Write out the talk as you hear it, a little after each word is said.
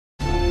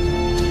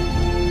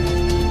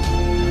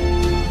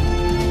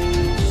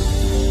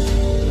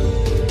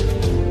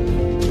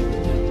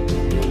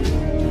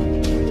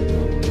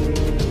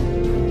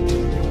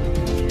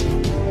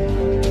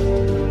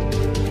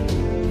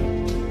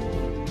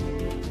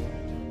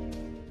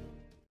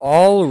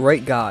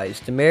Alright guys,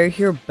 the mayor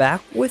here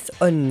back with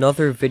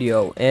another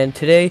video, and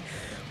today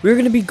we're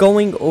going to be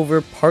going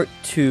over part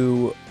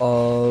 2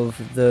 of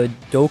the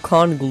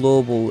Dokkan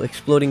Global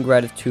Exploding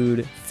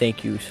Gratitude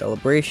Thank You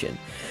Celebration.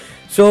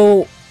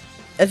 So,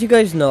 as you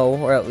guys know,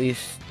 or at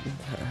least,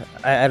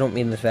 I don't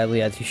mean this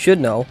badly, as you should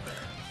know,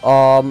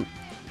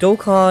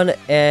 Dokkan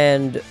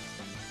and,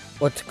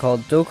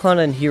 Dokkan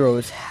and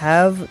Heroes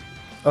have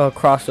a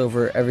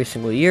crossover every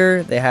single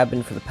year. They have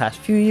been for the past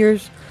few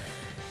years.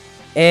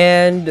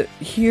 And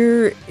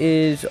here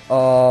is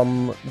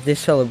this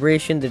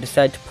celebration. They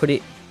decided to put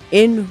it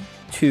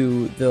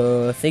into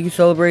the thank you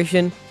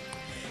celebration,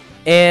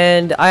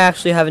 and I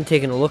actually haven't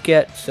taken a look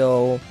yet.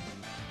 So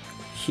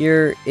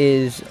here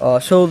is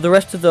so the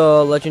rest of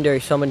the legendary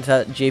summons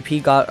that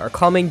JP got are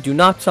coming. Do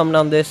not summon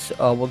on this.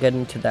 We'll get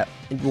into that.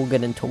 We'll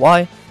get into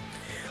why.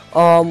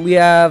 We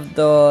have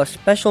the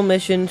special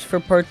missions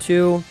for part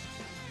 2.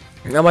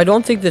 I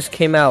don't think this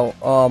came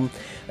out.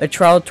 A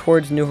Trial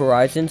Towards New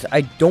Horizons.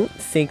 I don't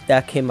think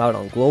that came out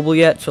on Global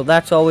yet, so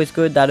that's always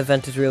good. That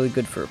event is really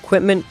good for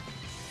equipment.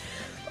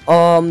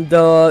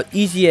 The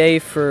EZA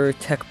for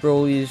Tech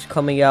Broly's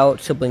coming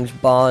out. Siblings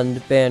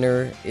Bond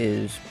banner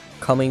is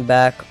coming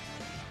back.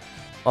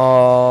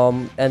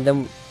 And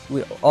then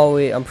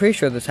I'm pretty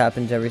sure this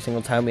happens every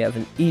single time we have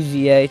an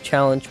EZA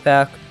challenge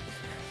pack.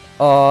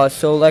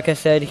 So like I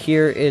said,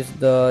 here is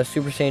the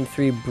Super Saiyan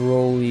 3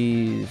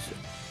 Broly's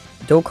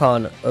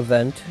Dokkan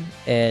event,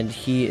 and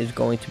he is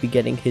going to be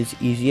getting his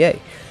EZA.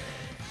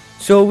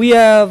 So we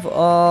have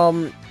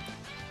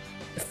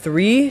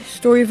 3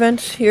 story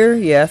events here.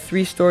 Yeah,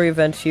 3 story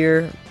events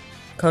here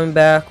coming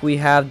back. We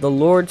have the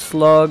Lord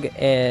Slug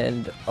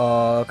and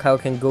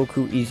Kaioken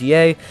Goku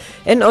EZA,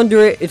 and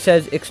under it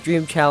says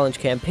Extreme Challenge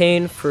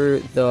Campaign for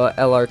the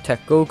LR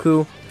Tech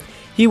Goku.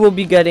 He will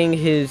be getting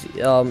his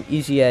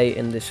EZA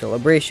in this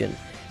celebration.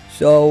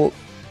 So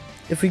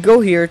if we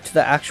go here to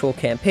the actual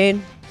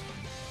campaign,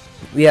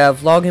 we have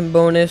login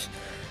bonus,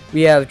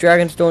 we have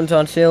Dragon Stones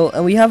on sale,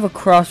 and we have a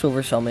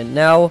crossover summon.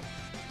 Now,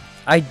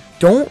 I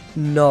don't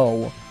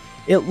know.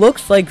 It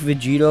looks like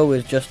Vegito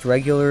is just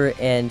regular,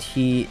 and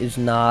he is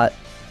not,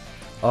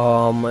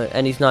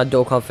 he's not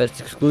Dokkan Fest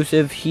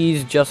exclusive.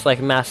 He's just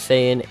like Mass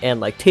Saiyan and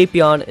like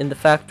Tapion in the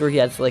fact where he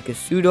has like a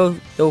pseudo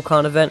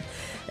Dokkan event,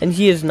 and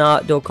he is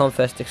not Dokkan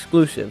Fest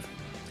exclusive.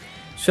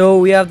 So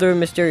we have the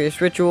Mysterious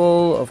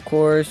Ritual, of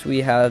course. We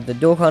have the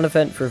Dokkan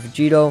event for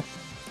Vegito.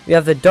 We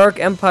have the Dark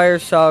Empire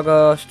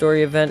Saga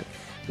story event.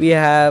 We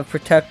have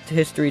Protect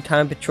History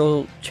Time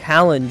Patrol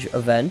Challenge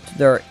event.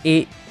 There are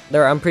 8.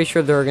 I'm pretty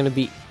sure there are going to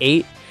be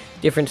 8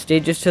 different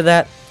stages to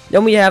that.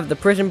 Then we have the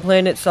Prison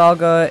Planet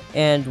Saga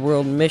and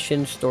World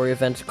Mission story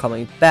events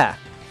coming back.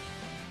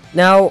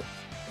 Now,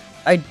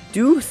 I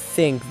do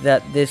think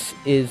that this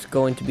is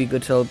going to be a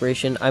good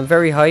celebration. I'm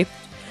very hyped.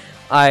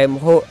 I'm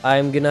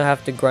gonna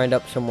have to grind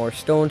up some more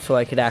stones so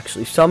I could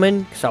actually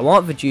summon, because I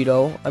want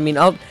Vegito. I mean,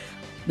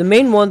 the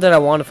main one that I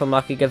want if I'm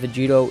not going to get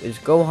Vegito is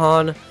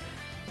Gohan,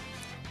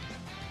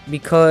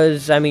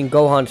 because, I mean,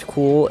 Gohan's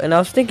cool, and I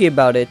was thinking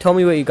about it. Tell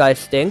me what you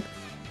guys think.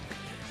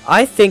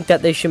 I think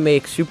that they should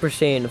make Super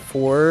Saiyan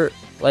 4,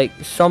 like,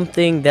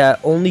 something that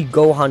only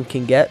Gohan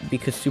can get,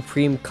 because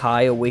Supreme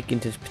Kai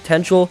awakened his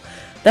potential.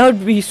 That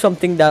would be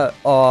something that,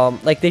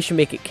 like, they should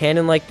make it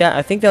canon like that.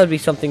 I think that would be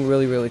something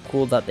really, really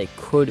cool that they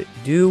could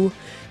do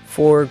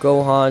for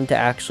Gohan to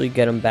actually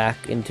get him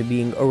back into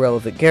being a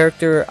relevant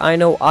character. I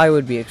know I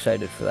would be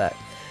excited for that.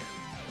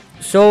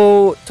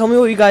 So, tell me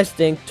what you guys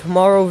think.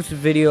 Tomorrow's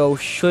video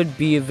should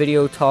be a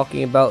video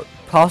talking about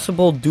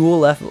possible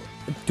dual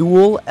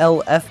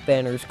LF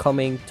banners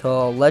coming to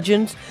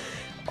Legends.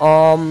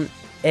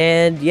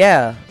 And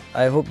yeah,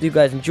 I hope you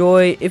guys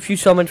enjoy. If you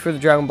summoned for the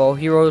Dragon Ball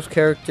Heroes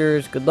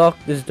characters, good luck.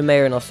 This is the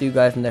Mayor, and I'll see you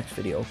guys in the next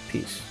video.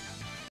 Peace.